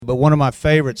but one of my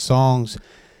favorite songs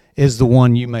is the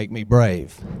one "You Make Me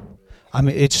Brave." I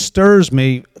mean, it stirs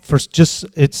me for just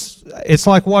it's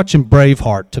like watching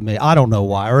Braveheart to me. I don't know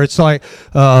why, or it's like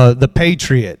The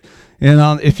Patriot.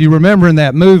 And if you remember in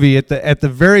that movie, at the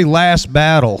very last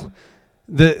battle,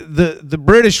 the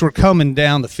British were coming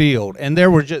down the field, and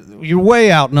you're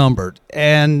way outnumbered,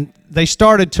 and they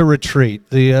started to retreat.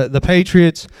 The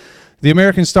Patriots, the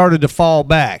Americans started to fall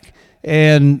back,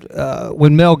 and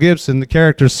when Mel Gibson, the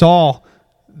character, saw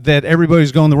that everybody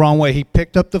was going the wrong way, he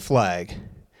picked up the flag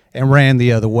and ran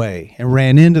the other way and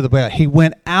ran into the battle. He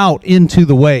went out into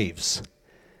the waves,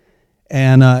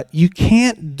 and you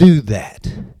can't do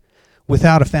that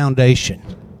without a foundation.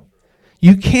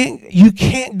 You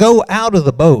can't go out of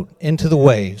the boat into the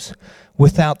waves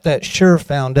without that sure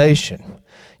foundation.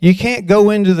 You can't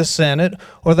go into the Senate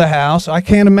or the House. I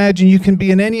can't imagine you can be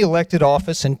in any elected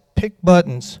office and pick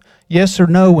buttons, yes or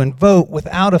no, and vote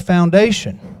without a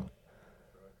foundation.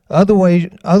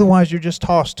 Otherwise you're just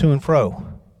tossed to and fro.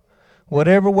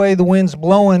 Whatever way the wind's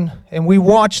blowing, and we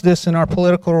watch this in our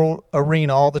political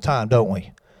arena all the time, don't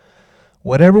we?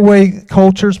 Whatever way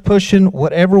culture's pushing,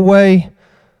 whatever way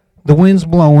the wind's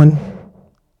blowing,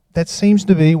 that seems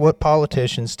to be what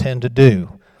politicians tend to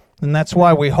do. And that's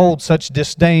why we hold such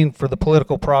disdain for the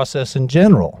political process in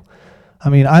general. I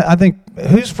mean, I think,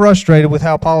 who's frustrated with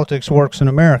how politics works in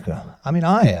America? I mean,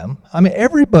 I am. I mean,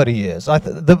 everybody is.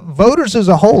 The voters as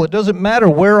a whole, it doesn't matter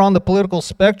where on the political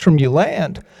spectrum you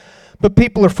land, but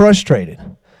people are frustrated.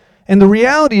 And the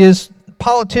reality is,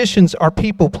 politicians are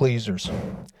people pleasers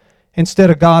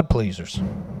instead of God pleasers.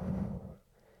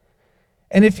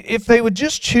 And if they would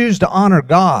just choose to honor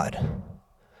God,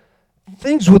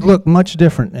 things would look much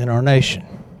different in our nation.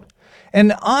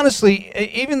 And honestly,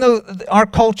 even though our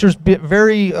culture's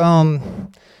very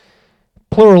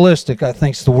pluralistic, I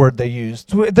think is the word they use.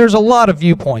 There's a lot of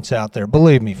viewpoints out there,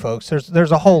 believe me, folks.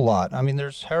 There's a whole lot. I mean,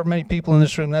 there's however many people in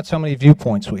this room, that's how many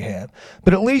viewpoints we have.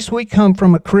 But at least we come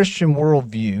from a Christian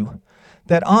worldview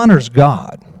that honors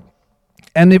God.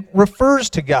 And it refers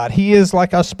to God. He is,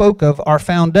 like I spoke of, our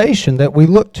foundation that we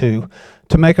look to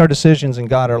make our decisions and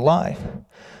guide our life.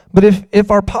 But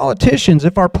if our politicians,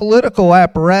 if our political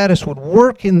apparatus would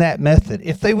work in that method,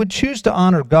 if they would choose to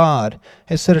honor God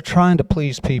instead of trying to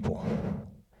please people,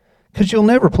 because you'll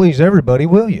never please everybody,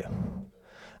 will you?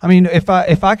 I mean, if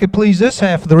I could please this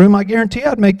half of the room, I guarantee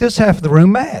I'd make this half of the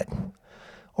room mad.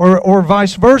 Or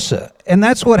vice versa. And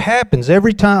that's what happens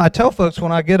every time. I tell folks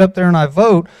when I get up there and I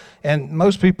vote, and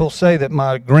most people say that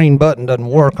my green button doesn't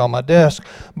work on my desk,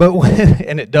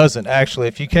 and it doesn't actually.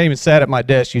 If you came and sat at my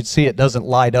desk, you'd see it doesn't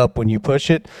light up when you push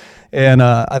it. And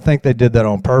I think they did that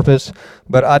on purpose.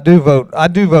 But I do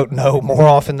vote no more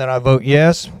often than I vote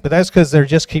yes, but that's because they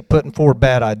just keep putting forward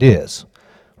bad ideas.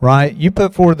 Right? You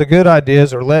put forward the good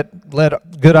ideas, or let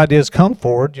good ideas come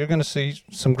forward, you're going to see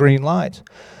some green lights.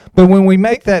 But when we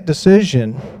make that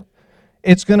decision,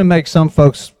 it's going to make some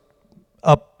folks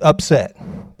upset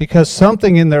because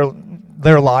something in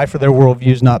their life or their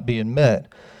worldview is not being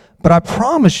met. But I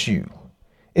promise you,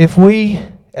 if we,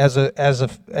 as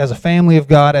a family of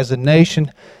God, as a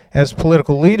nation, as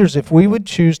political leaders, if we would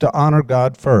choose to honor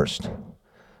God first,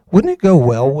 wouldn't it go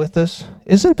well with us?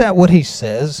 Isn't that what He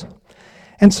says?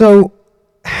 And so,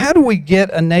 how do we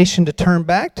get a nation to turn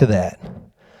back to that?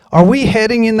 Are we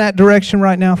heading in that direction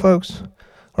right now, folks?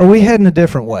 Or are we heading a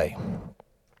different way?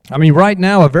 I mean, right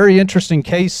now, a very interesting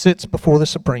case sits before the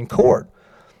Supreme Court.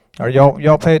 Are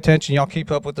y'all pay attention? Y'all keep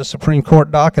up with the Supreme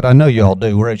Court docket? I know y'all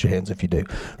do. Raise your hands if you do.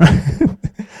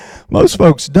 Most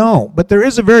folks don't, but there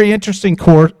is a very interesting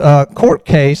court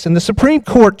case, and the Supreme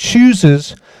Court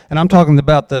chooses, and I'm talking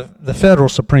about the federal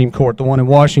Supreme Court, the one in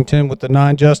Washington with the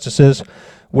 9 justices,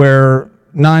 where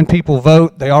 9 people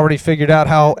vote. They already figured out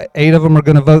how 8 of them are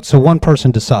going to vote, so one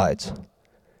person decides.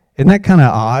 Isn't that kind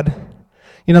of odd?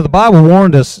 You know, the Bible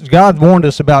warned us, God warned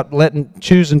us about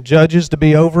choosing judges to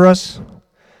be over us.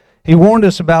 He warned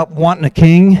us about wanting a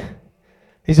king.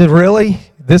 He said, really?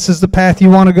 This is the path you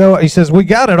want to go? He says, we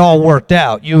got it all worked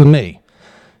out, you and me.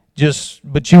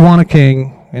 But you want a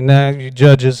king, and now you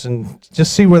judges, and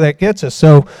just see where that gets us.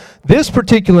 So this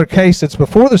particular case that's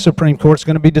before the Supreme Court is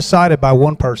going to be decided by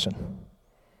one person.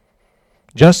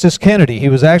 Justice Kennedy. He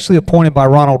was actually appointed by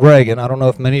Ronald Reagan. I don't know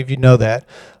if many of you know that.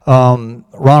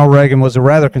 Ronald Reagan was a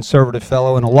rather conservative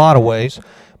fellow in a lot of ways,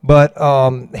 but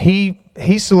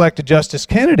he selected Justice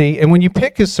Kennedy, and when you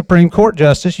pick his Supreme Court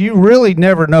justice, you really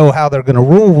never know how they're going to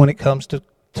rule when it comes to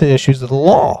issues of the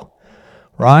law,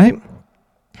 right?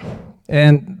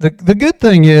 And the good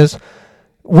thing is,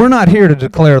 we're not here to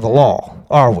declare the law,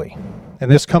 are we? And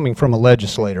this coming from a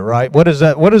legislator, right? What is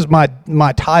that? What is my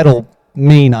title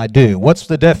mean I do? What's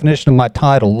the definition of my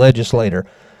title, legislator?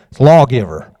 It's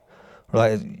lawgiver.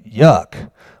 Like,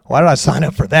 yuck. Why did I sign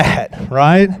up for that,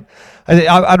 right?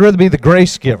 I'd rather be the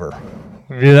grace giver,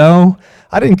 you know?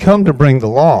 I didn't come to bring the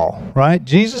law, right?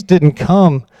 Jesus didn't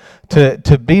come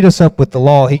to beat us up with the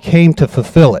law. He came to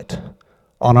fulfill it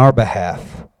on our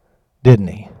behalf, didn't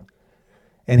he?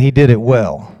 And he did it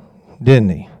well, didn't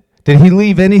he? Did he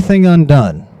leave anything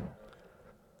undone?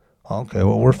 Okay,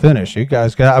 well, we're finished. We're going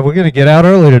to get out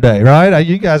early today, right?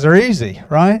 You guys are easy,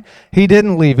 right? He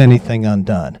didn't leave anything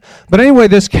undone. But anyway,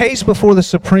 this case before the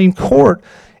Supreme Court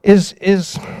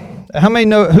is how many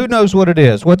know? Who knows what it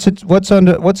is? What's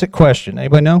it question?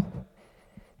 Anybody know?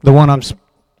 The one I'm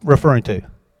referring to.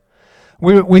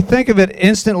 We think of it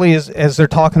instantly as they're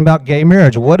talking about gay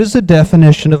marriage. What is the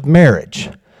definition of marriage?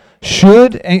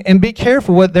 And be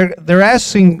careful what they're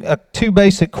asking two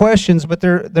basic questions, but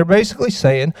they're basically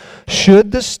saying,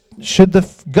 should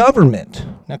the government,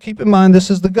 now keep in mind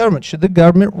this is the government, should the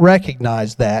government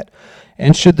recognize that,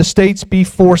 and should the states be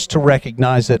forced to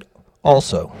recognize it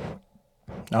also?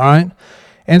 All right?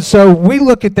 And so we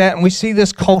look at that and we see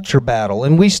this culture battle,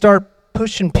 and we start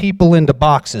pushing people into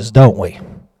boxes, don't we?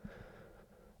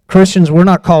 Christians, we're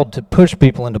not called to push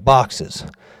people into boxes.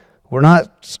 We're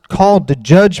not called to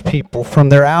judge people from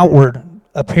their outward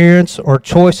appearance or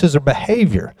choices or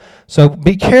behavior. So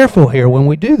be careful here when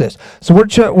we do this. So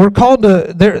we're called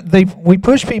to, we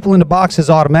push people into boxes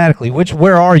automatically,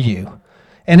 where are you?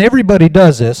 And everybody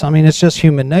does this. I mean, it's just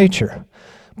human nature.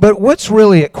 But what's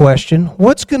really at question?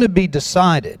 What's going to be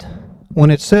decided when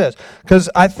it says? Because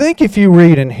I think if you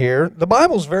read in here, the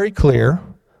Bible's very clear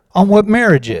on what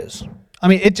marriage is. I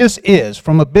mean, it just is.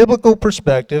 From a biblical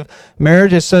perspective,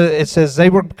 marriage, it says they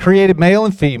were created male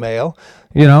and female,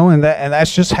 you know, and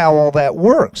that's just how all that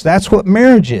works. That's what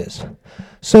marriage is.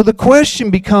 So the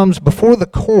question becomes, before the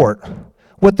court,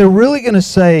 what they're really going to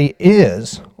say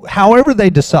is, however they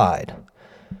decide,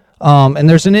 and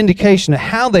there's an indication of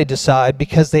how they decide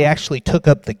because they actually took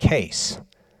up the case,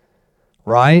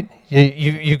 right?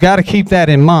 You've got to keep that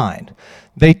in mind.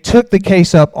 They took the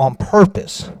case up on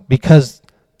purpose because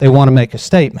they want to make a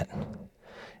statement.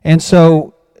 And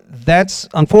so that's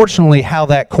unfortunately how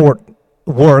that court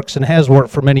works and has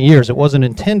worked for many years. It wasn't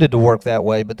intended to work that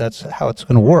way, but that's how it's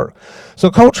going to work.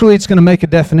 So culturally, it's going to make a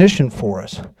definition for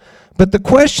us. But the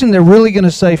question they're really going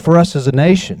to say for us as a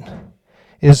nation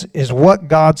is what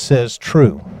God says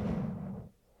true.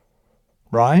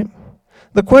 Right?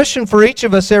 The question for each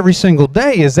of us every single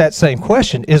day is that same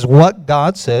question, is what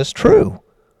God says true.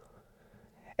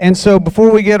 And so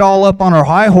before we get all up on our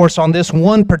high horse on this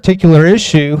one particular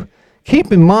issue,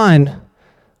 keep in mind,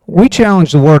 we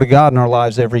challenge the Word of God in our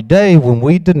lives every day when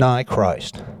we deny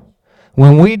Christ.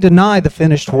 When we deny the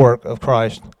finished work of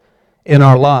Christ in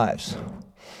our lives.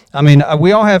 I mean,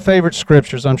 we all have favorite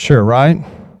scriptures, I'm sure, right?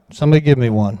 Somebody give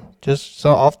me one. Just so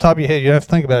off the top of your head, you don't have to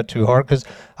think about it too hard, because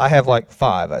I have like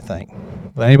 5, I think.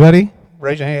 Anybody?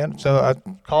 Raise your hand so I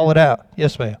call it out.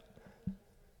 Yes, ma'am.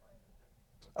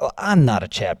 Well, I'm not a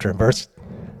chapter and verse.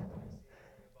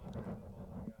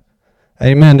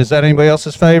 Amen. Is that anybody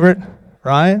else's favorite?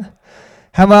 Right?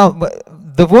 How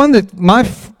about the one that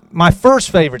my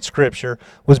first favorite scripture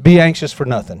was be anxious for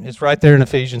nothing. It's right there in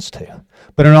Ephesians 2.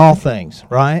 But in all things,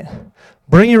 right?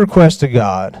 Bring your request to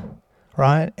God,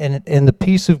 right? And the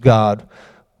peace of God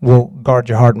will guard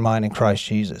your heart and mind in Christ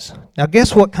Jesus. Now,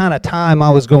 guess what kind of time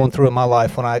I was going through in my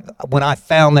life when I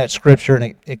found that scripture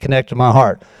and it connected my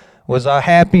heart? Was I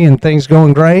happy and things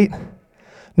going great?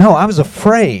 No, I was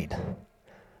afraid.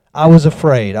 I was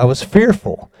afraid. I was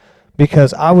fearful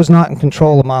because I was not in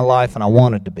control of my life and I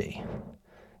wanted to be.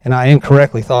 And I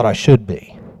incorrectly thought I should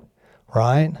be.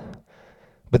 Right?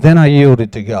 But then I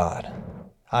yielded to God.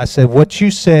 I said, what you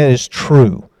said is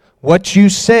true. What you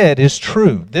said is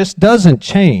true. This doesn't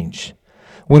change.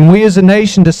 When we as a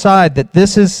nation decide that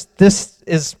this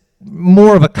is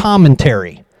more of a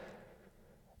commentary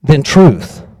than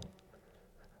truth,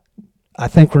 I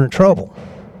think we're in trouble.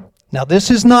 Now, this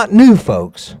is not new,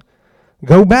 folks.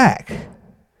 Go back.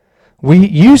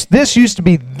 This used to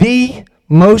be the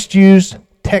most used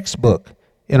textbook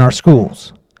in our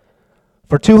schools.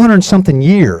 For 200-something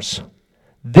years,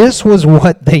 this was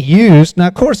what they used. Now,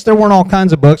 of course, there weren't all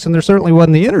kinds of books, and there certainly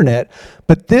wasn't the internet,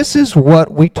 but this is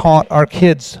what we taught our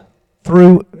kids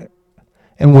through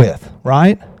and with,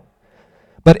 right?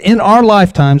 But in our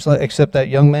lifetimes, except that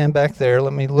young man back there,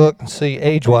 let me look and see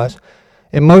age-wise,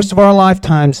 in most of our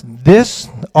lifetimes,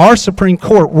 our Supreme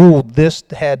Court ruled this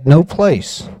had no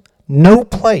place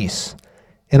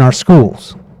in our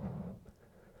schools.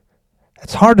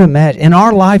 It's hard to imagine. In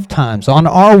our lifetimes, on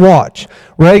our watch,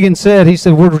 Reagan said, he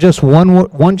said, we're just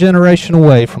one generation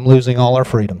away from losing all our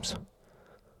freedoms.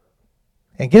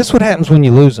 And guess what happens when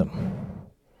you lose them?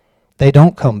 They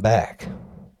don't come back,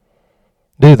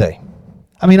 do they?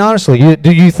 I mean, honestly,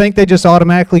 do you think they just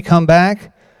automatically come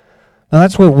back? No,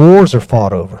 that's what wars are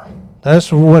fought over.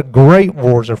 That's what great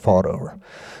wars are fought over.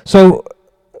 So,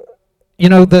 you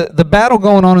know, the battle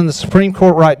going on in the Supreme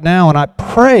Court right now, and I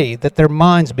pray that their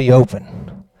minds be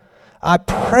open. I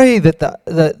pray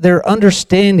that their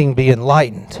understanding be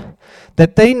enlightened,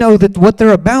 that they know that what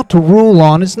they're about to rule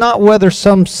on is not whether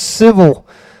some civic,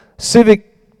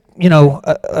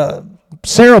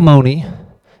 ceremony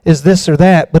is this or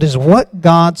that, but is what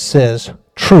God says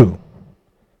true.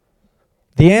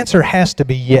 The answer has to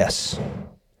be yes.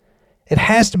 It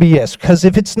has to be yes, because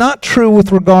if it's not true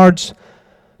with regards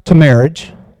to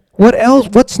marriage, what else?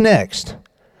 What's next?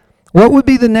 What would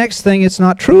be the next thing it's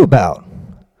not true about?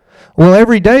 Well,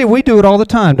 every day we do it all the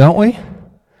time, don't we?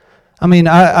 I mean,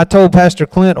 I told Pastor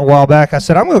Clint a while back, I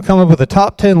said, I'm going to come up with a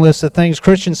top 10 list of things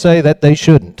Christians say that they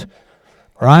shouldn't,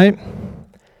 right?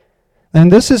 And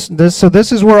this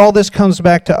is where all this comes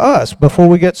back to us before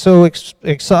we get so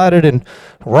excited and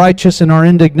righteous in our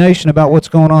indignation about what's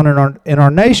going on in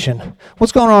our nation.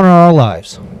 What's going on in our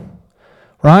lives,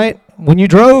 right? When you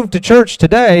drove to church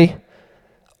today,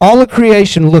 all of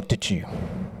creation looked at you,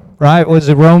 right? Was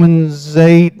it Romans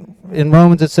 8? In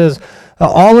Romans it says,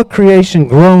 all of creation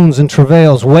groans and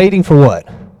travails, waiting for what?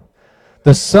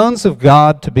 The sons of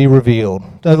God to be revealed.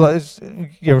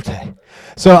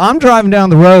 So I'm driving down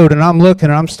the road and I'm looking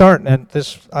and I'm starting at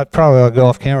this. I probably ought to go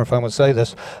off camera if I'm going to say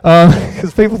this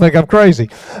because people think I'm crazy.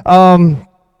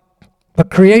 But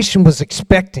creation was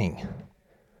expecting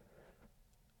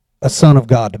a son of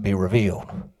God to be revealed.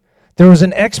 There was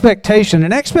an expectation.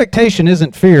 An expectation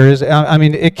isn't fear. I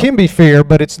mean, it can be fear,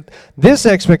 but this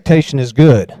expectation is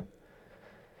good.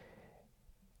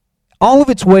 All of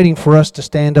it's waiting for us to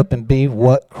stand up and be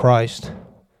what Christ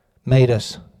made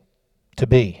us to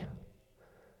be.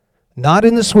 Not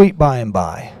in the sweet by and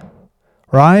by,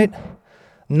 right?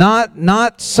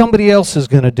 Not somebody else is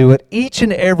going to do it. Each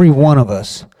and every one of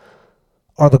us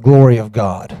are the glory of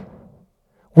God.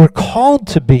 We're called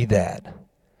to be that,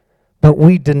 but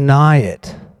we deny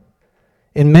it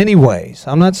in many ways.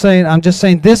 I'm just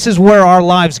saying this is where our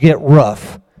lives get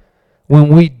rough, when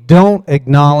we don't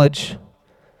acknowledge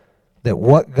that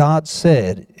what God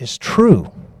said is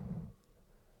true.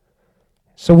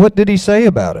 So what did he say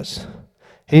about us?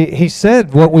 He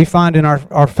said what we find in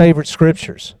our favorite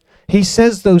scriptures. He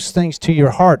says those things to your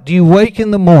heart. Do you wake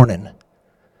in the morning?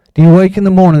 Do you wake in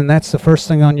the morning and that's the first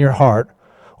thing on your heart?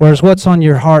 Whereas what's on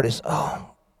your heart is,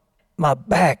 oh, my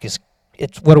back it's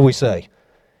what do we say?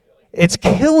 It's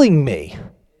killing me.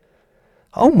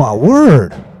 Oh my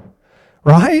word.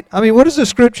 Right? I mean, what does the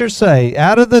scripture say?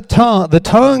 Out of the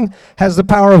tongue has the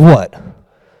power of what?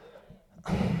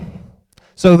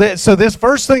 So this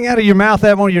first thing out of your mouth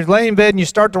that morning, you're laying in bed and you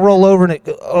start to roll over and it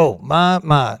goes, oh,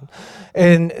 my.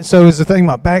 And so is the thing,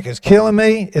 my back is killing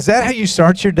me? Is that how you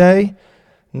start your day?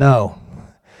 No.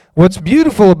 What's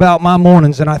beautiful about my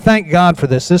mornings, and I thank God for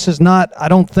this is not, I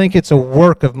don't think it's a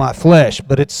work of my flesh,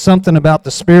 but it's something about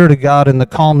the Spirit of God and the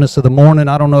calmness of the morning.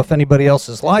 I don't know if anybody else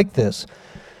is like this.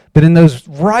 But in those,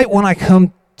 right when I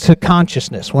come to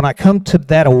consciousness, when I come to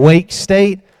that awake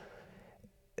state,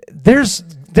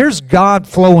 there's God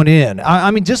flowing in.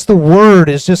 I mean, just the word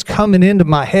is just coming into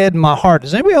my head and my heart.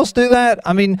 Does anybody else do that?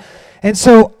 I mean, and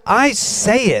so I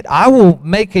say it. I will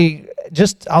make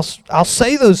I'll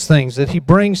say those things that he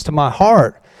brings to my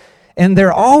heart, and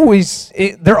they're always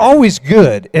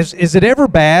good. Is it ever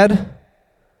bad?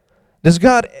 Does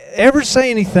God ever say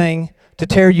anything to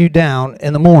tear you down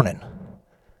in the morning?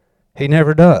 He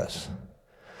never does.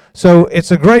 So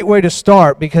it's a great way to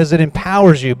start because it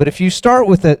empowers you. But if you start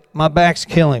with it, my back's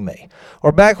killing me.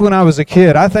 Or back when I was a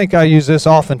kid, I think I use this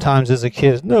oftentimes as a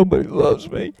kid. Nobody loves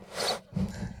me.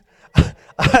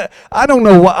 I don't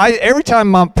know why. Every time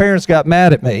my parents got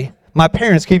mad at me, my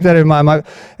parents keep that in mind.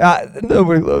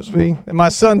 Nobody loves me. And my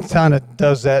son kind of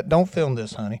does that. Don't film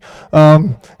this, honey.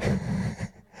 But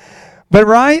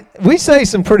right, we say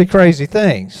some pretty crazy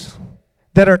things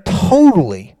that are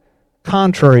totally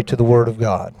contrary to the Word of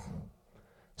God.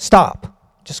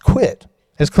 Stop. Just quit.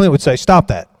 As Clint would say, stop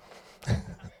that.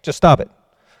 Just stop it.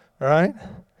 All right?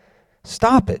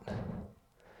 Stop it.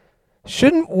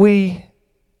 Shouldn't we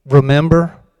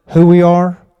remember who we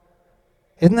are?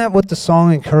 Isn't that what the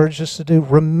song encouraged us to do?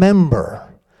 Remember.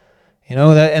 You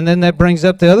know, and then that brings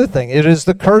up the other thing. It is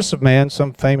the curse of man,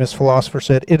 some famous philosopher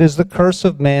said, it is the curse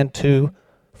of man to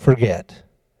forget.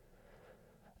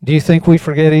 Do you think we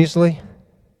forget easily?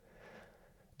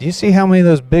 Do you see how many of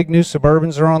those big new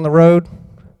Suburbans are on the road?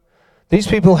 These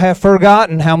people have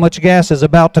forgotten how much gas is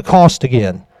about to cost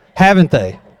again, haven't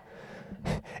they?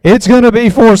 It's going to be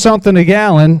 $4 something a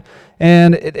gallon,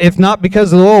 and if not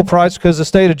because of the oil price, because the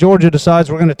state of Georgia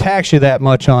decides we're going to tax you that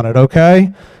much on it,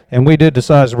 okay? And we did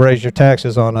decide to raise your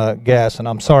taxes on gas, and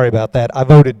I'm sorry about that. I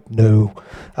voted no.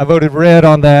 I voted red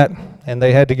on that, and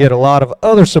they had to get a lot of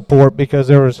other support because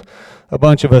there was a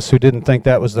bunch of us who didn't think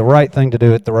that was the right thing to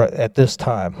do at this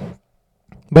time.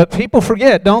 But people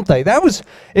forget, don't they?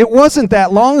 It wasn't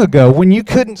that long ago when you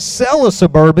couldn't sell a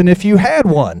Suburban if you had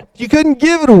one. You couldn't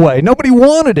give it away. Nobody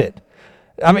wanted it.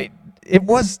 I mean, it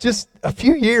was just a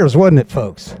few years, wasn't it,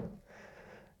 folks?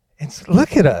 And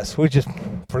look at us. We just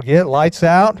forget, lights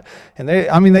out. And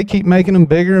they keep making them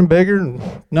bigger and bigger.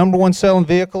 And number one selling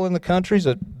vehicle in the country is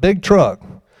a big truck,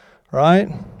 right?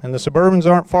 And the Suburbans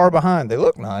aren't far behind. They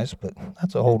look nice, but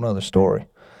that's a whole nother story.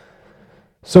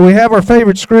 So we have our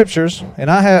favorite scriptures,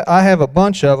 and I have a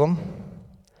bunch of them,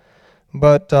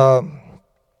 but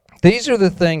these are the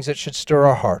things that should stir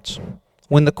our hearts.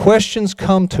 When the questions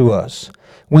come to us,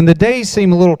 when the days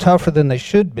seem a little tougher than they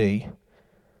should be,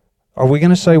 are we going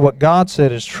to say what God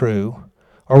said is true,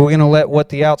 or are we going to let what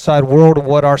the outside world or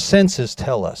what our senses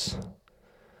tell us?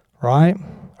 Right?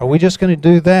 Are we just going to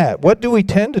do that? What do we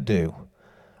tend to do?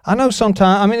 I know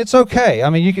sometimes, it's okay.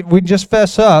 We just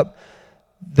fess up.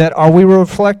 That are we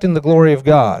reflecting the glory of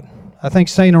God? I think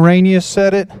St. Irenaeus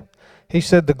said it. He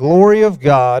said, the glory of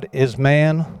God is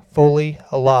man fully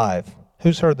alive.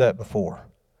 Who's heard that before?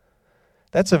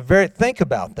 Think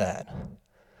about that.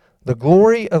 The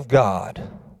glory of God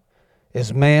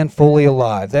is man fully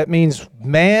alive. That means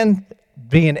man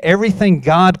being everything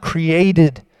God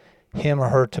created him or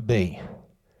her to be.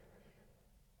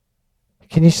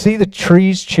 Can you see the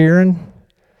trees cheering?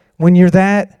 When you're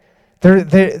that,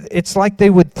 it's like they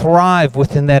would thrive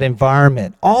within that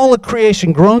environment. All of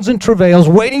creation groans and travails,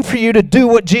 waiting for you to do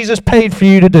what Jesus paid for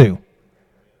you to do.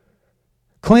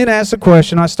 Clint asked a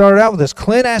question. I started out with this.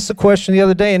 Clint asked the question the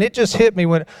other day, and it just hit me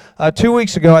 2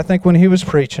 weeks ago, I think, when he was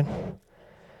preaching.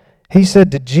 He said,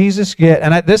 did Jesus get,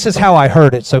 and this is how I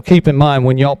heard it, so keep in mind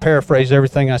when y'all paraphrase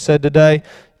everything I said today,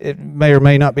 it may or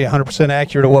may not be 100%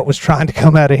 accurate of what was trying to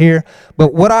come out of here.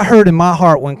 But what I heard in my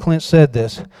heart when Clint said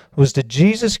this was, did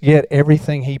Jesus get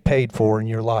everything he paid for in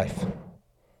your life?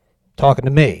 Talking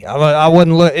to me. I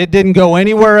wouldn't look, it didn't go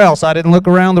anywhere else. I didn't look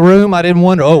around the room. I didn't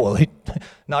wonder, he's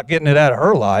not getting it out of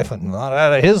her life and not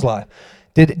out of his life.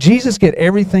 Did Jesus get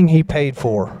everything he paid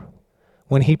for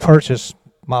when he purchased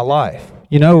my life?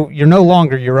 You know, you're no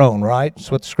longer your own, right? That's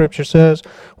what the scripture says.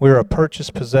 We're a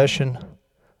purchased possession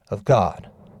of God.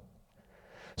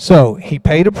 So he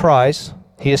paid a price.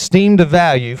 He esteemed a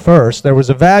value first. There was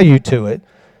a value to it.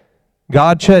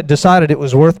 God decided it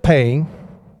was worth paying,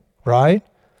 right?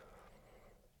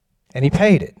 And he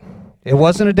paid it. It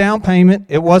wasn't a down payment.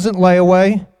 It wasn't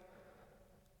layaway,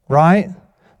 right?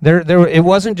 It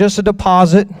wasn't just a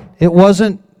deposit. It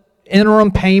wasn't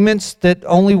interim payments that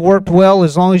only worked well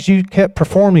as long as you kept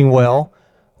performing well,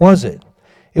 was it?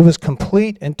 It was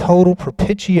complete and total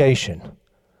propitiation.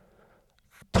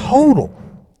 Total.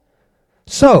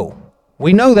 So,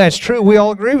 we know that's true. We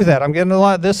all agree with that. I'm getting a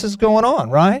lot of this is going on,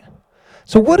 right?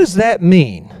 So what does that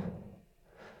mean?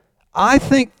 I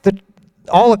think that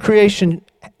all of creation,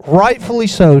 rightfully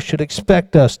so, should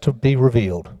expect us to be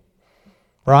revealed,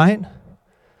 right?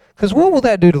 Because what will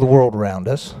that do to the world around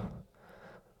us?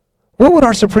 What would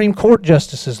our Supreme Court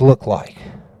justices look like?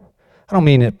 I don't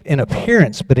mean in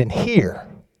appearance, but in here.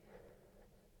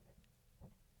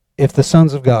 If the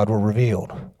sons of God were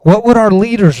revealed. What would our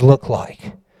leaders look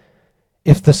like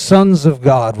if the sons of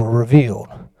God were revealed?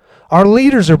 Our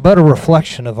leaders are but a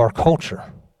reflection of our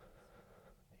culture.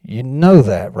 You know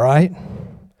that, right?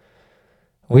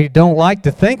 We don't like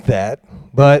to think that,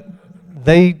 but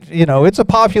it's a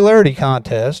popularity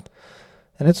contest,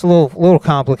 and it's a little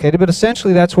complicated, but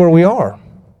essentially that's where we are,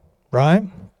 right?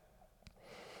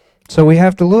 So we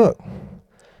have to look.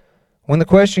 When the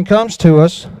question comes to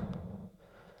us,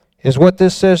 is what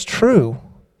this says true?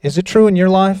 Is it true in your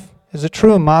life? Is it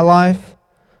true in my life?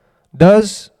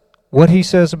 Does what he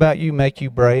says about you make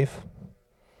you brave?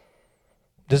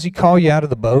 Does he call you out of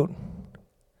the boat?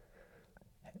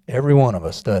 Every one of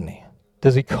us, doesn't he?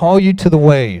 Does he call you to the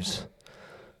waves?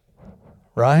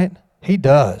 Right? He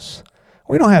does.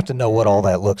 We don't have to know what all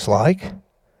that looks like.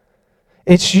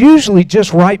 It's usually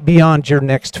just right beyond your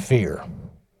next fear,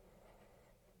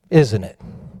 isn't it?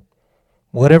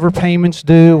 Whatever payments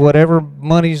due, whatever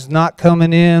money's not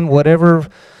coming in, whatever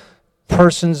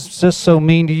person's just so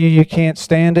mean to you, you can't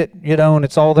stand it, and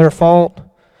it's all their fault.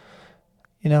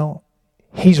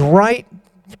 He's right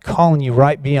calling you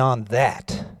right beyond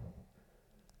that.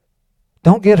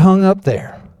 Don't get hung up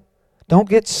there. Don't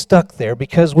get stuck there,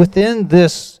 because within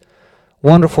this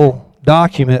wonderful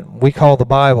document we call the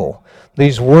Bible,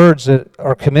 these words that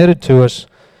are committed to us,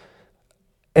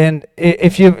 and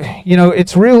if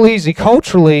it's real easy.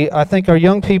 Culturally, I think our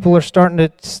young people are starting to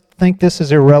think this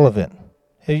is irrelevant.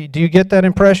 Do you get that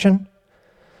impression?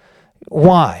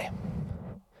 Why?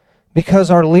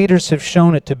 Because our leaders have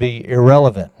shown it to be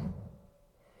irrelevant.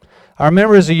 I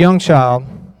remember as a young child,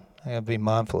 I gotta be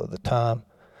mindful of the time.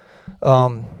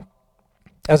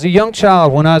 As a young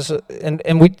child, when I was,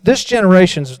 this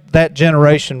generation's that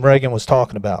generation Reagan was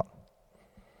talking about.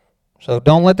 So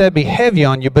don't let that be heavy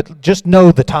on you, but just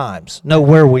know the times, know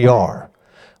where we are.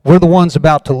 We're the ones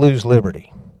about to lose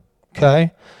liberty,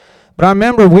 okay? But I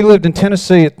remember we lived in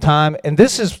Tennessee at the time, and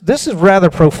this is rather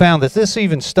profound that this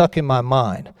even stuck in my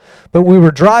mind. But we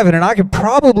were driving, and I could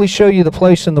probably show you the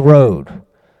place in the road.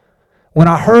 When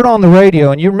I heard on the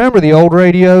radio, and you remember the old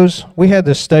radios? We had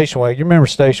this station wagon. You remember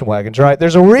station wagons, right?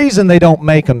 There's a reason they don't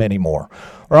make them anymore,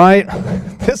 right?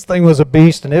 This thing was a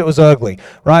beast, and it was ugly,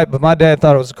 right? But my dad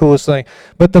thought it was the coolest thing.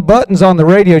 But the buttons on the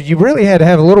radio, you really had to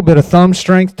have a little bit of thumb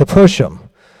strength to push them.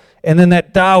 And then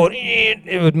that dial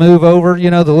would move over, the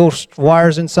little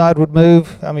wires inside would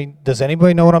move. I mean, does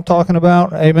anybody know what I'm talking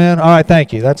about? Amen? All right,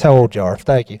 thank you. That's how old you are.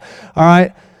 Thank you. All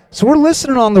right, so we're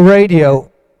listening on the radio,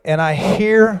 and I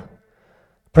hear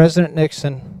President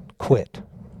Nixon quit.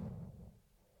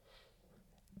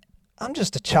 I'm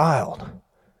just a child.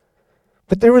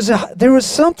 But there was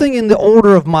something in the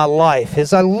order of my life.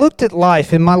 As I looked at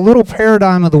life in my little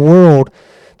paradigm of the world,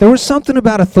 there was something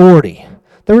about authority.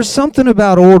 There was something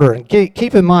about order. And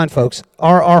keep in mind, folks,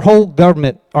 our whole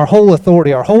government, our whole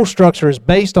authority, our whole structure is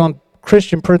based on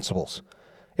Christian principles.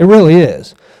 It really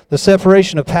is. The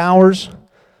separation of powers,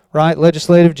 right?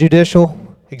 Legislative,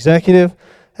 judicial, executive,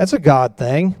 that's a God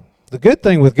thing. The good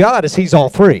thing with God is He's all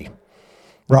three,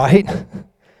 right?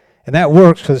 And that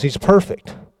works because He's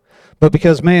perfect. But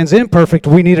because man's imperfect,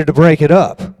 we needed to break it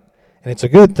up. And it's a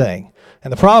good thing.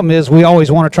 And the problem is we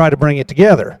always want to try to bring it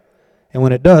together. And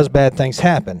when it does, bad things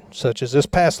happen, such as this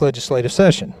past legislative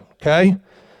session, okay?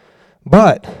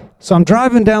 So I'm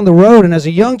driving down the road, and as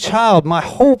a young child, my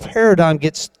whole paradigm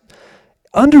gets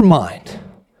undermined.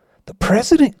 The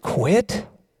president quit?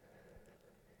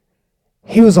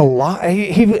 He was alive.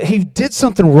 He did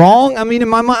something wrong? I mean, in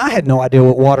my mind, I had no idea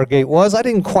what Watergate was. I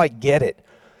didn't quite get it.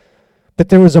 But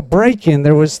there was a break-in.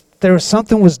 There was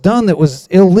something was done that was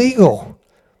illegal.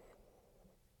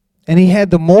 And he had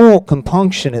the moral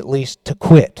compunction, at least, to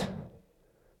quit.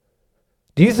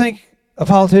 Do you think a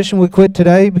politician would quit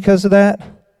today because of that?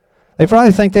 They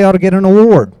probably think they ought to get an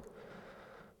award,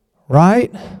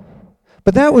 right?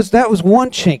 But that was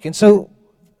one chink. And so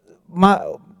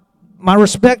my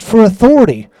respect for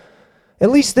authority, at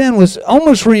least then, was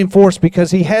almost reinforced because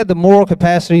he had the moral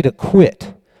capacity to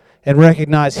quit and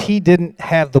recognize he didn't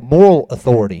have the moral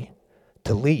authority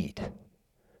to lead,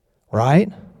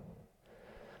 right?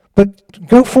 But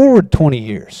go forward 20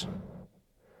 years,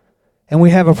 and we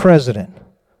have a president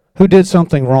who did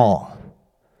something wrong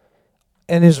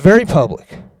and is very public.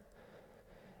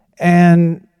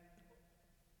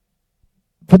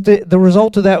 But the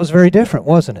result of that was very different,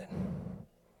 wasn't it?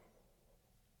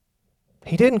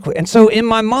 He didn't quit. And so in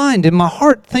my mind, in my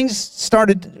heart, things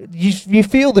started, you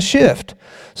feel the shift.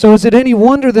 So is it any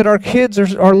wonder that our kids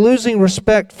are losing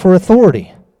respect for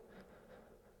authority?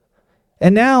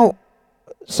 And now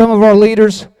some of our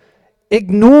leaders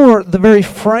ignore the very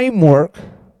framework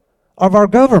of our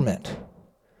government,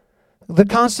 the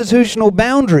constitutional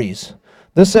boundaries,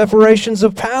 the separations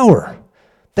of power.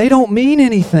 They don't mean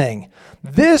anything.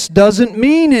 This doesn't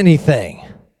mean anything.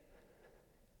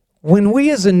 When we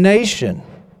as a nation,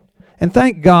 and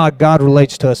thank God, God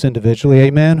relates to us individually,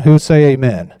 amen? Who would say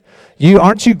amen?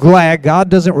 Aren't you glad God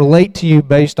doesn't relate to you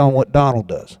based on what Donald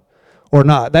does? Or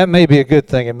not. That may be a good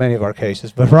thing in many of our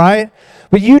cases, but right?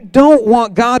 But you don't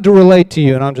want God to relate to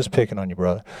you, and I'm just picking on you,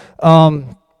 brother.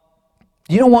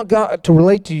 You don't want God to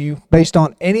relate to you based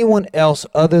on anyone else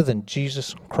other than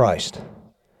Jesus Christ.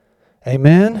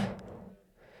 Amen?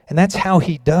 And that's how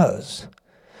He does.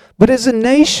 But as a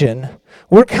nation,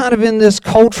 we're kind of in this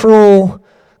cultural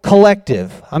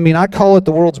collective. I mean, I call it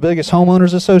the world's biggest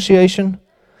homeowners association,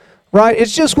 right?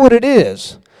 It's just what it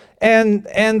is. And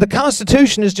the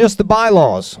Constitution is just the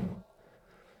bylaws.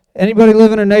 Anybody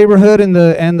live in a neighborhood and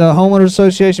the homeowners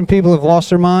association people have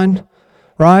lost their mind,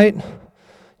 right?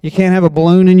 You can't have a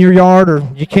balloon in your yard, or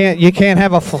you can't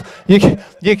have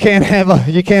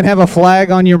a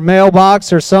flag on your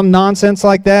mailbox or some nonsense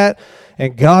like that.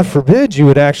 And God forbid you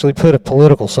would actually put a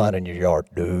political sign in your yard.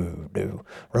 No,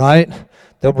 right?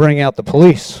 They'll bring out the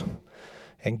police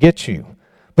and get you.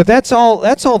 But that's all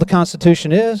the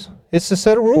Constitution is. It's a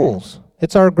set of rules.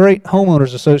 It's our great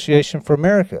homeowners association for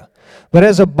America. But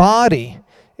as a body,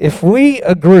 if we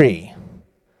agree,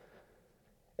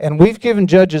 and we've given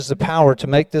judges the power to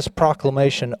make this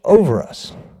proclamation over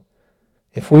us,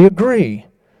 if we agree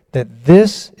that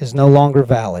this is no longer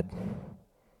valid,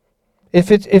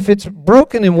 if it's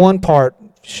broken in one part,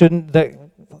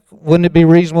 wouldn't it be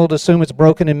reasonable to assume it's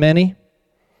broken in many?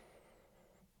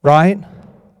 Right?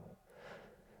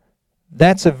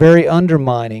 That's a very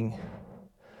undermining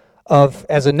of,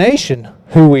 as a nation,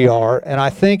 who we are, and I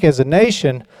think as a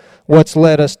nation, what's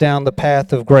led us down the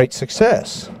path of great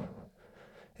success.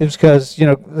 It's because,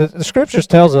 the Scriptures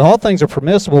tells us all things are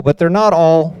permissible, but they're not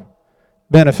all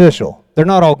beneficial. They're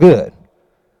not all good.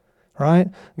 Right?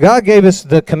 God gave us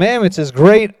the commandments as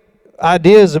great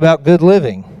ideas about good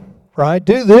living. Right?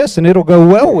 Do this and it'll go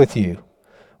well with you.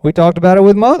 We talked about it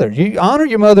with mother. You honor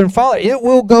your mother and father, it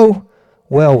will go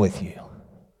well with you.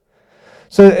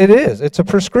 So it is. It's a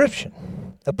prescription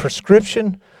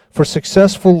for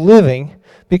successful living,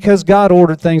 because God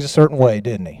ordered things a certain way,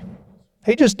 didn't He?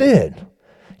 He just did.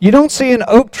 You don't see an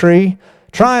oak tree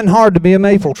trying hard to be a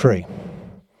maple tree.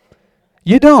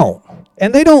 You don't.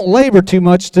 And they don't labor too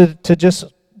much to just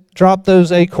drop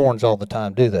those acorns all the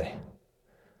time, do they?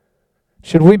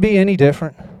 Should we be any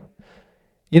different?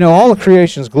 All of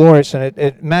creation is glorious, and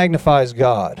it magnifies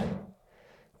God.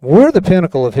 We're the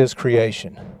pinnacle of His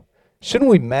creation.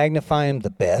 Shouldn't we magnify Him the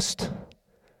best?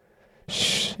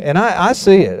 And I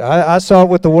see it. I saw it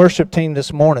with the worship team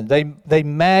this morning. They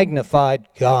magnified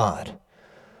God.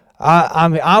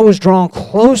 I was drawn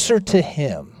closer to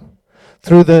Him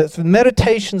through the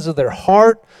meditations of their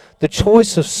heart, the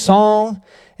choice of song,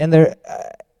 and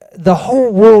the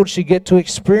whole world should get to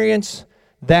experience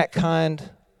that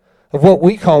kind of what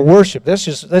we call worship. That's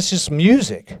just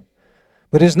music.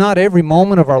 But is not every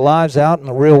moment of our lives out in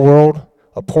the real world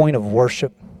a point of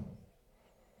worship?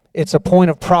 It's a point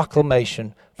of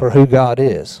proclamation for who God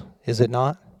is it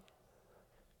not?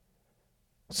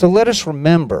 So let us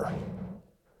remember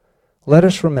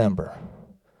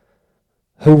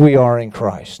who we are in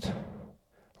Christ.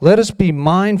 Let us be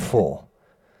mindful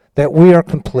that we are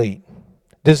complete.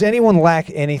 Does anyone lack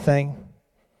anything?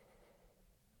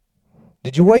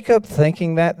 Did you wake up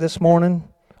thinking that this morning,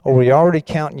 or were you already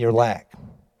counting your lack?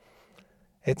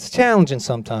 It's challenging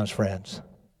sometimes, friends.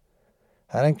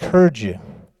 I'd encourage you.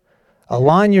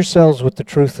 Align yourselves with the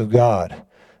truth of God.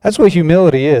 That's what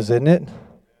humility is, isn't it?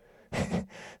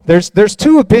 There's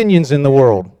two opinions in the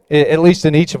world, at least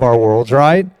in each of our worlds,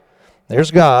 right? There's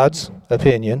God's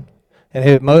opinion, and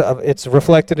it's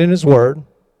reflected in His Word,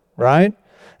 right?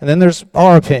 And then there's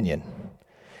our opinion.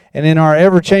 And in our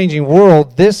ever-changing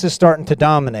world, this is starting to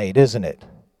dominate, isn't it?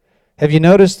 Have you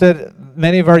noticed that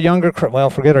many of our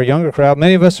forget our younger crowd,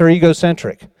 many of us are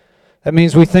egocentric. That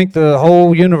means we think the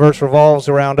whole universe revolves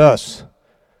around us.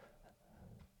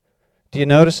 Do you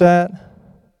notice that?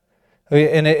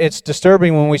 And it's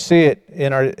disturbing when we see it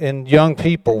in young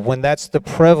people, when that's the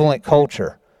prevalent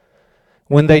culture.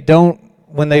 When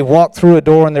they walk through a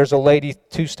door and there's a lady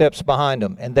 2 steps behind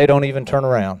them and they don't even turn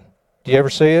around. Do you ever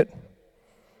see it?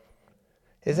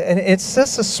 And it's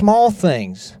just the small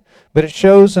things, but it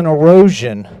shows an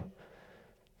erosion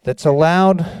that's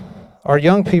allowed our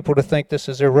young people to think this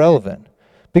is irrelevant,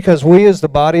 because we as the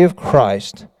body of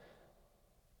Christ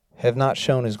have not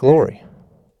shown His glory,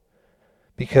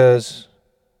 because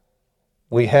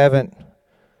we haven't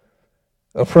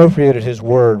appropriated His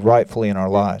word rightfully in our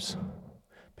lives,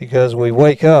 because we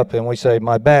wake up and we say,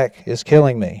 my back is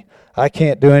killing me. I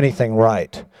can't do anything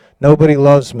right. Nobody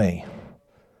loves me.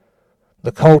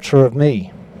 The culture of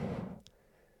me.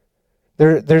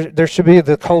 There should be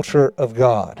the culture of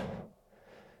God.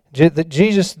 It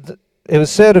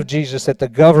was said of Jesus that the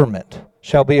government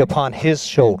shall be upon His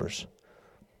shoulders.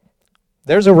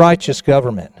 There's a righteous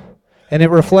government, and it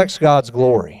reflects God's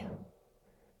glory.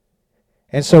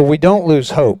 And so we don't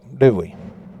lose hope, do we?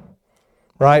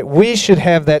 Right? We should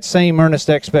have that same earnest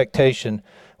expectation.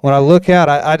 When I look out,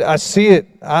 I see it.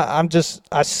 I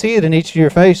see it in each of your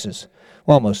faces.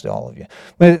 Well, most all of you.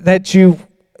 But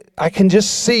I can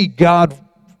just see God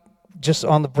just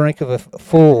on the brink of a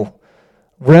full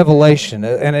revelation,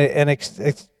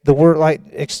 the word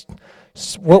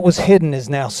what was hidden is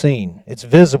now seen. It's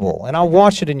visible, and I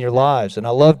watch it in your lives, and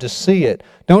I love to see it.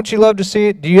 Don't you love to see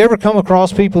it? Do you ever come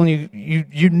across people and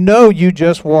you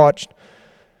just watched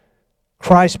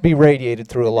Christ be radiated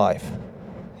through a life?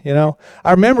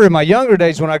 I remember in my younger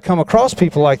days when I come across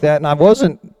people like that, and I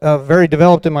wasn't very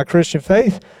developed in my Christian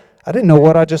faith. I didn't know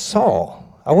what I just saw.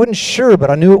 I wasn't sure,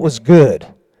 but I knew it was good,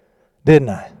 didn't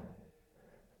I?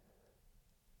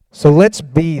 So let's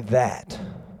be that.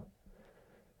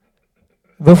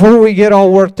 before we get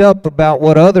all worked up about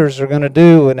what others are going to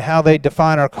do and how they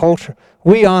define our culture,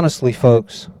 we honestly,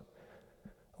 folks,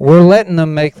 we're letting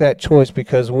them make that choice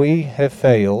because we have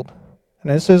failed.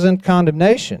 And this isn't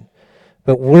condemnation,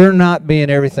 but we're not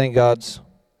being everything God's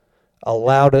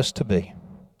allowed us to be,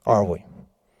 are we?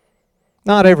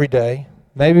 Not every day.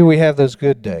 Maybe we have those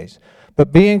good days.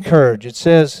 But be encouraged. It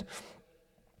says,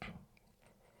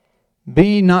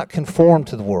 be not conformed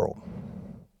to the world,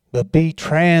 but be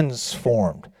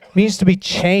transformed. It means to be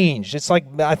changed. It's like,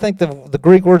 I think the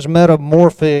Greek word's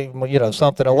metamorphic,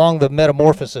 something along the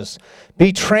metamorphosis.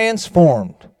 Be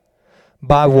transformed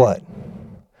by what?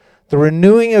 The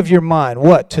renewing of your mind.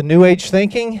 What? To New Age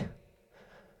thinking?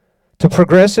 To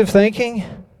progressive thinking?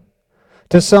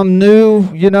 To some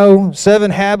new,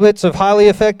 7 habits of highly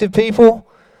effective people?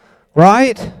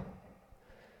 Right?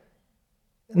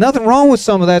 Nothing wrong with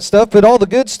some of that stuff, but all the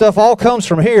good stuff all comes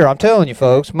from here. I'm telling you,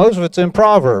 folks. Most of it's in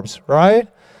Proverbs, right?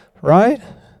 Right?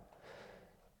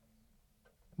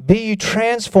 Be you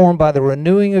transformed by the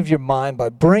renewing of your mind, by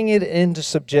bringing it into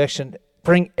subjection.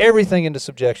 Bring everything into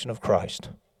subjection of Christ.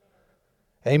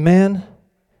 Amen?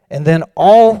 And then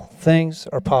all things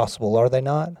are possible, are they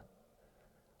not?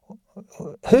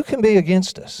 Who can be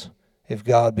against us if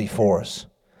God be for us?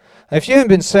 If you haven't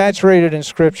been saturated in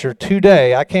Scripture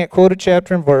today, I can't quote a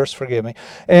chapter and verse, forgive me,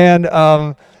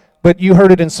 but you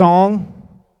heard it in song.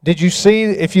 Did you see,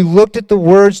 if you looked at the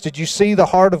words, did you see the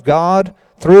heart of God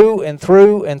through and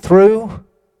through and through?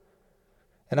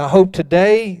 And I hope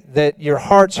today that your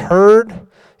heart's heard.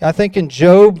 I think in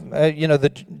Job,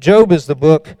 Job is the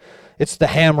book, it's the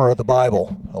hammer of the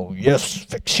Bible. Oh yes,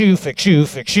 fix you, fix you,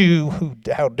 fix you.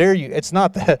 How dare you? It's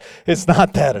not that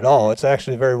at all. It's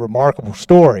actually a very remarkable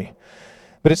story.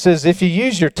 But it says, if you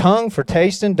use your tongue for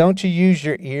tasting, don't you use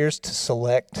your ears to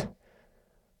select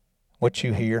what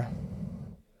you hear?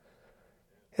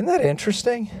 Isn't that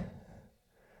interesting?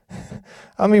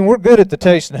 I mean, we're good at the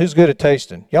tasting. Who's good at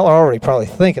tasting? Y'all are already probably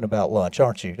thinking about lunch,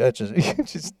 aren't you? That's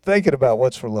just thinking about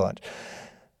what's for lunch.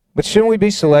 But shouldn't we be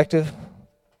selective?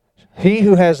 He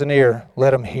who has an ear,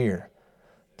 let him hear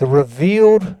the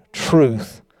revealed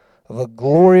truth of a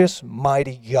glorious,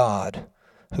 mighty God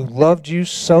who loved you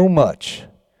so much.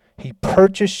 He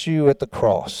purchased you at the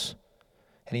cross,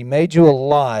 and He made you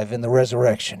alive in the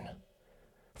resurrection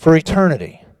for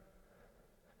eternity.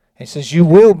 He says, you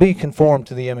will be conformed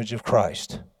to the image of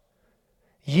Christ.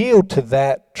 Yield to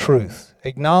that truth.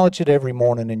 Acknowledge it every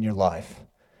morning in your life.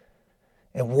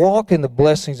 And walk in the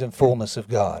blessings and fullness of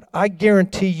God. I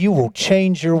guarantee you will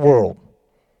change your world.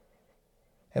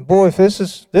 And boy, if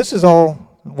this is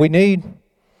all we need,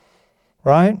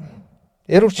 right?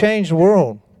 It'll change the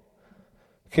world.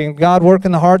 Can God work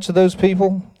in the hearts of those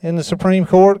people in the Supreme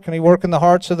Court? Can He work in the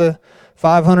hearts of the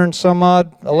 500 and some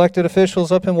odd elected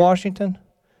officials up in Washington?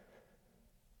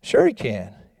 Sure He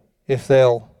can, if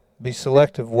they'll be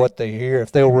selective of what they hear,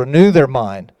 if they'll renew their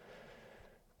mind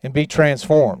and be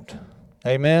transformed.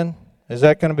 Amen? Is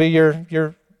that going to be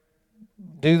your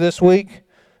do this week?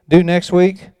 Do next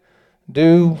week?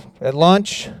 Do at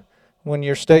lunch when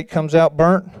your steak comes out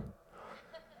burnt?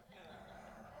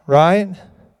 Right?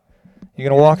 You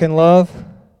going to walk in love?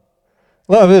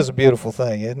 Love is a beautiful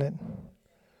thing, isn't it?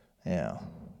 Yeah.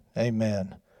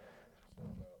 Amen.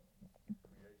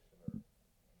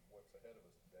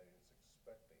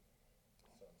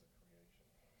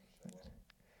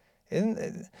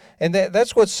 And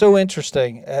that's what's so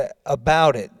interesting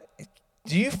about it.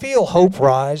 Do you feel hope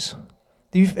rise?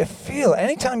 Do you feel,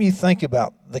 anytime you think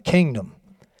about the kingdom,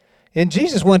 and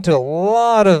Jesus went to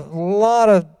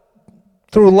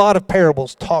through a lot of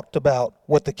parables, talked about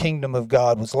what the kingdom of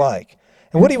God was like.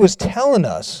 And what He was telling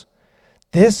us,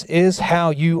 this is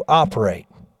how you operate.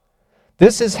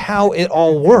 This is how it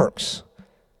all works.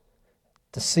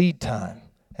 The seed time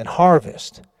and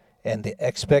harvest and the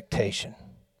expectation.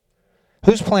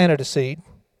 Who's planted a seed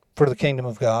for the kingdom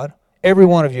of God? Every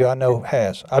one of you I know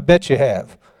has. I bet you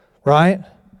have. Right?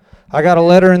 I got a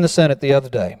letter in the Senate the other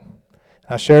day.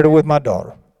 I shared it with my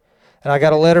daughter. And I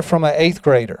got a letter from an 8th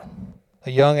grader,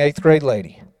 a young 8th grade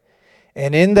lady.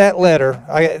 And in that letter,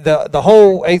 the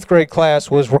whole 8th grade class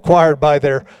was required by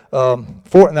their,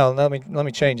 let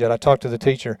me change that. I talked to the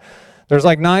teacher. There's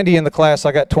like 90 in the class.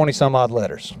 I got 20 some odd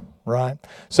letters, right?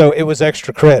 So it was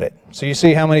extra credit. So you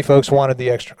see how many folks wanted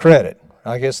the extra credit.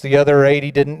 I guess the other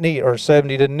 80 didn't need, or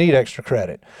 70 didn't need extra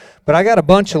credit. But I got a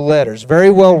bunch of letters,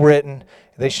 very well written.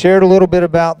 They shared a little bit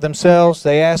about themselves.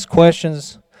 They asked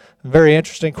questions, very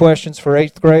interesting questions for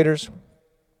 8th graders.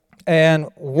 And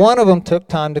one of them took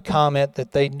time to comment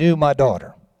that they knew my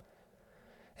daughter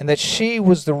and that she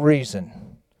was the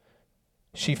reason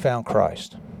she found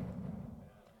Christ.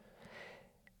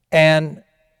 And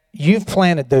You've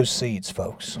planted those seeds,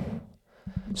 folks.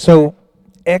 So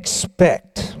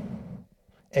expect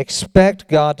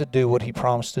God to do what he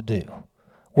promised to do.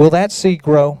 Will that seed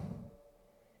grow?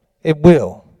 It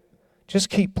will. Just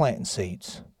keep planting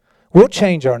seeds. We'll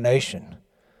change our nation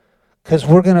because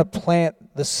we're going to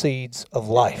plant the seeds of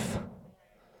life.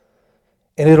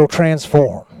 And it'll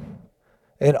transform.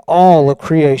 And all of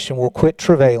creation will quit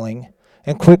travailing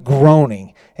and quit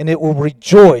groaning. And it will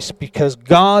rejoice because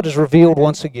God is revealed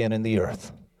once again in the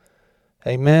earth.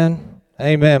 Amen.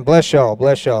 Amen. Bless y'all.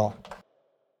 Bless y'all.